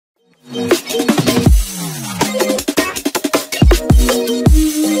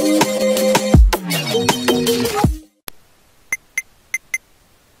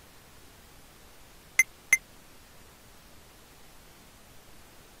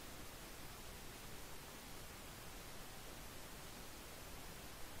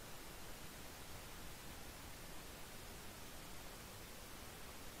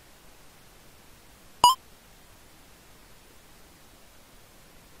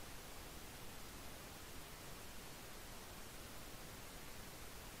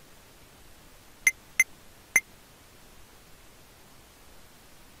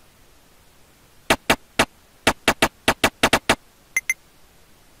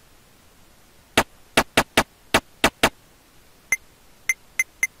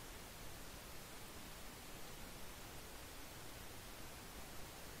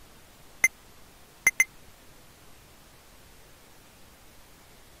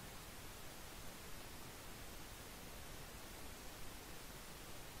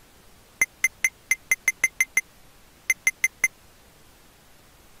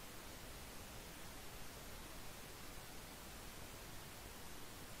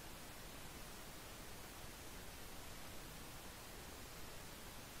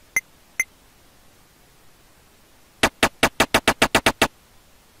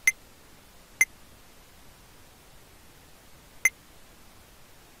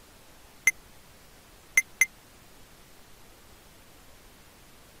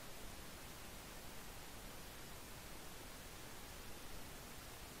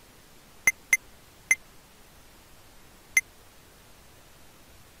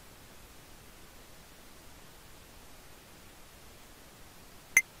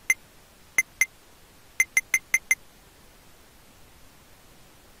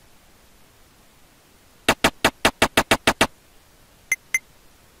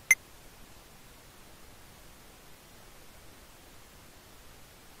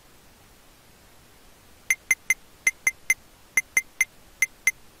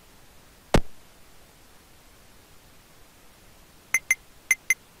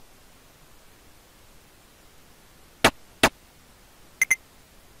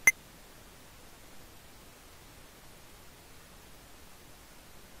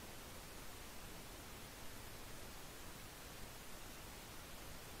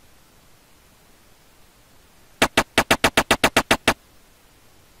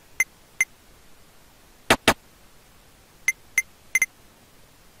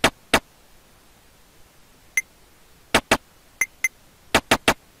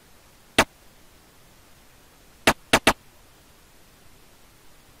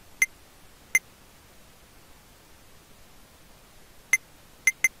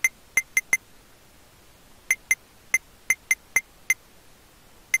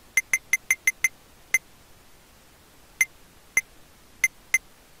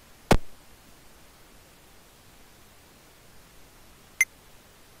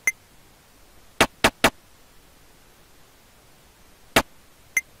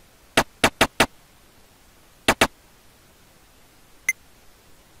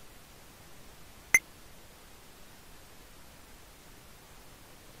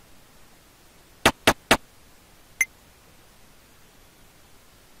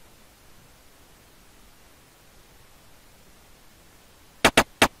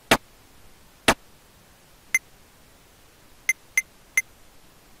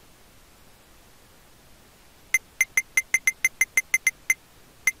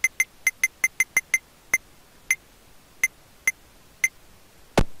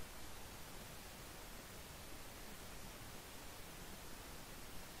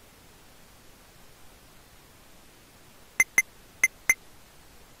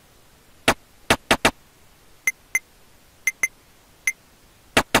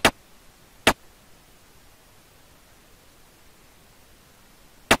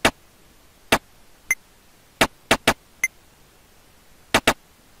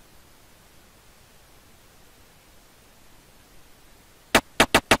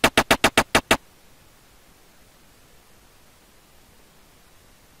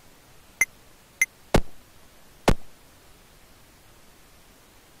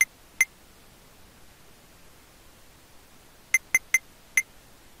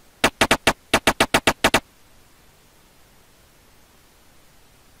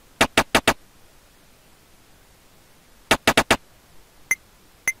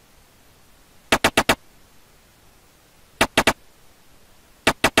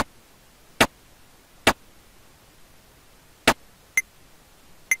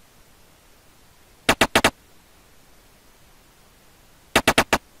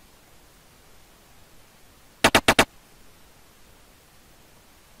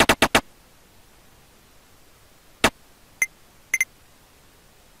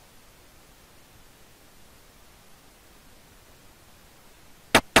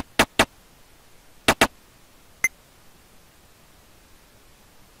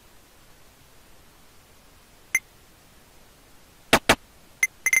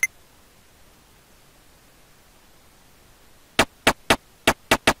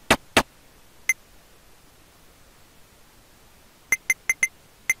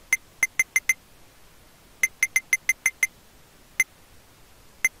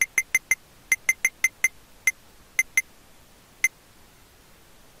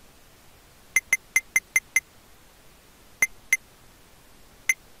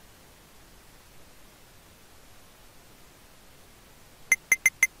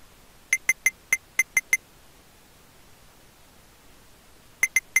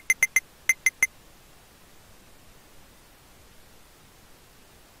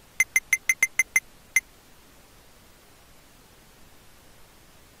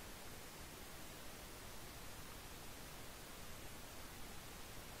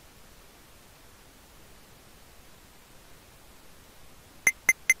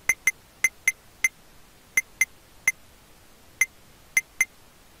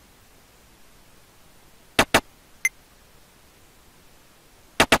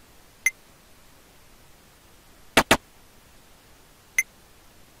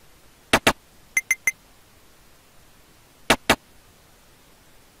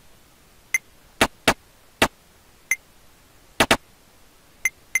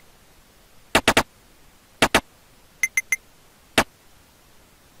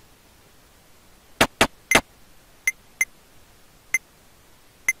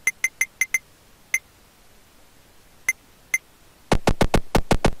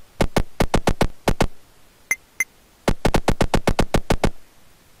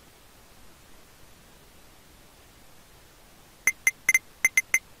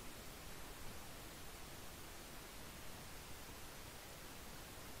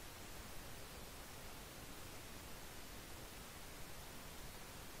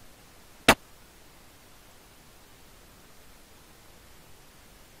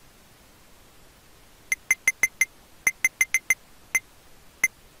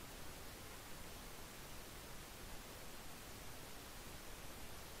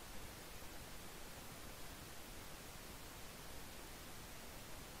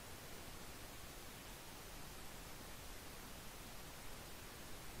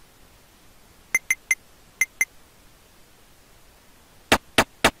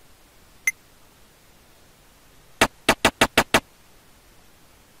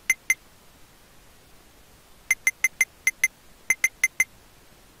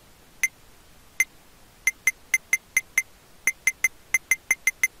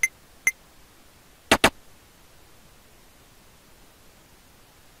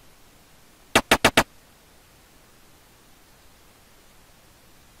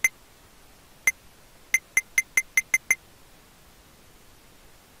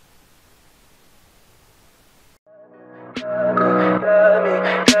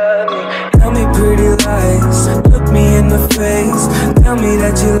me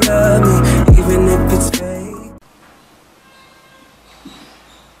that you love me, even if it's fake.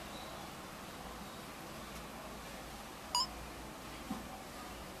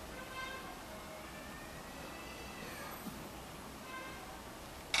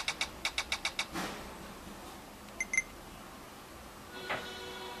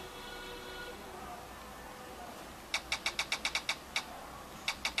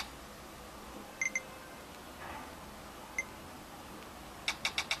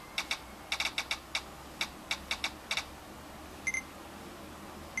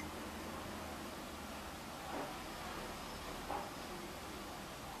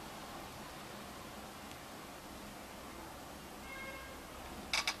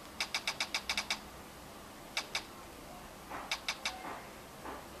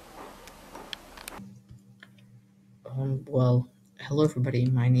 Well, hello everybody.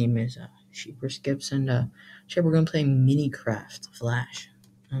 My name is Sheeper Skips, and today we're gonna play MINICRAF Flash.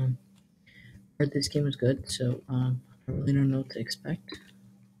 Heard this game was good, so I really don't know what to expect.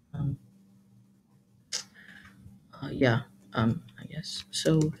 Um, yeah, I guess.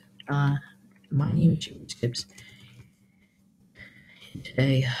 So, my name is Sheeper Skips, and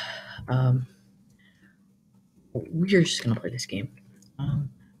today, we're just gonna play this game.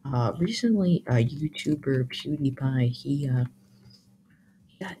 Recently, YouTuber PewDiePie, he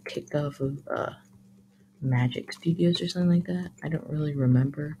got kicked off of Magic Studios or something like that. I don't really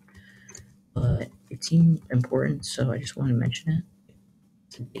remember, but it seemed important, so I just want to mention it.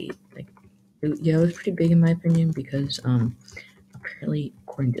 Today, yeah, it was pretty big in my opinion because apparently,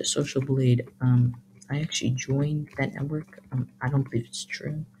 according to Social Blade, I actually joined that network. I don't believe it's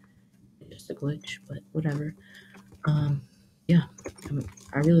true. It's just a glitch, but whatever. Yeah,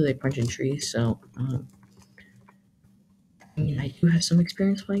 I really like punching trees, so I mean, I do have some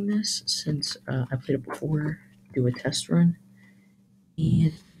experience playing this since I played it before, do a test run,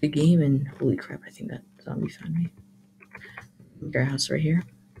 and the game, and holy crap, I think that zombie found me. Our house right here.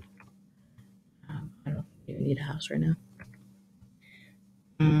 I don't even need a house right now.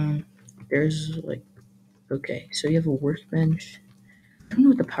 There's like, okay, so you have a workbench. I don't know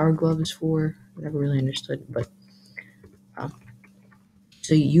what the power glove is for. I never really understood, but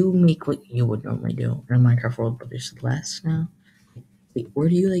so you make what you would normally do in a Minecraft world, but there's less now. Wait, where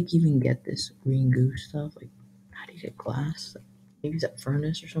do you like even get this green goo stuff? Like, how do you get glass? Maybe it's that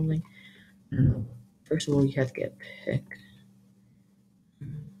furnace or something. I don't know. First of all, you have to get a pick,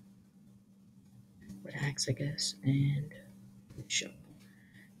 an axe, I guess, and a shovel.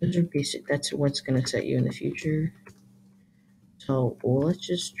 Those are basic. That's what's gonna set you in the future. So, well, let's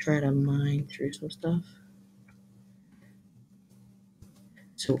just try to mine through some stuff.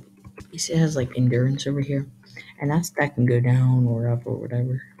 So, it has like endurance over here, and that can go down or up or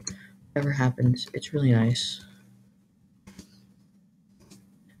whatever. Whatever happens, it's really nice.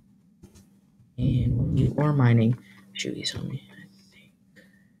 And when you are mining, shoot, he saw me.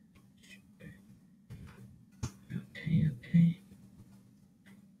 Okay.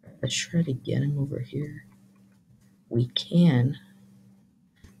 Let's try to get him over here. We can.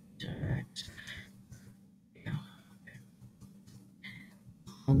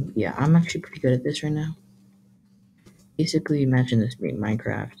 Yeah, I'm actually pretty good at this right now. Basically, imagine this being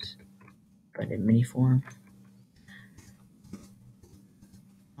Minecraft, but in mini form.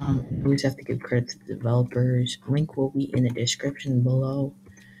 You always have to give credit to the developers. Link will be in the description below.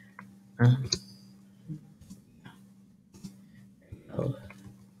 Oh.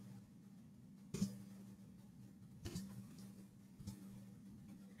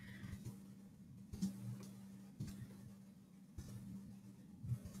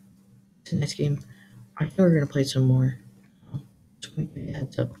 It's a nice game. I think we're gonna play some more. Just give me a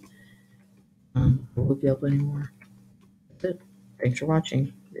heads up. We'll be able to play more. That's it. Thanks for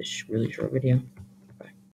watching this really short video.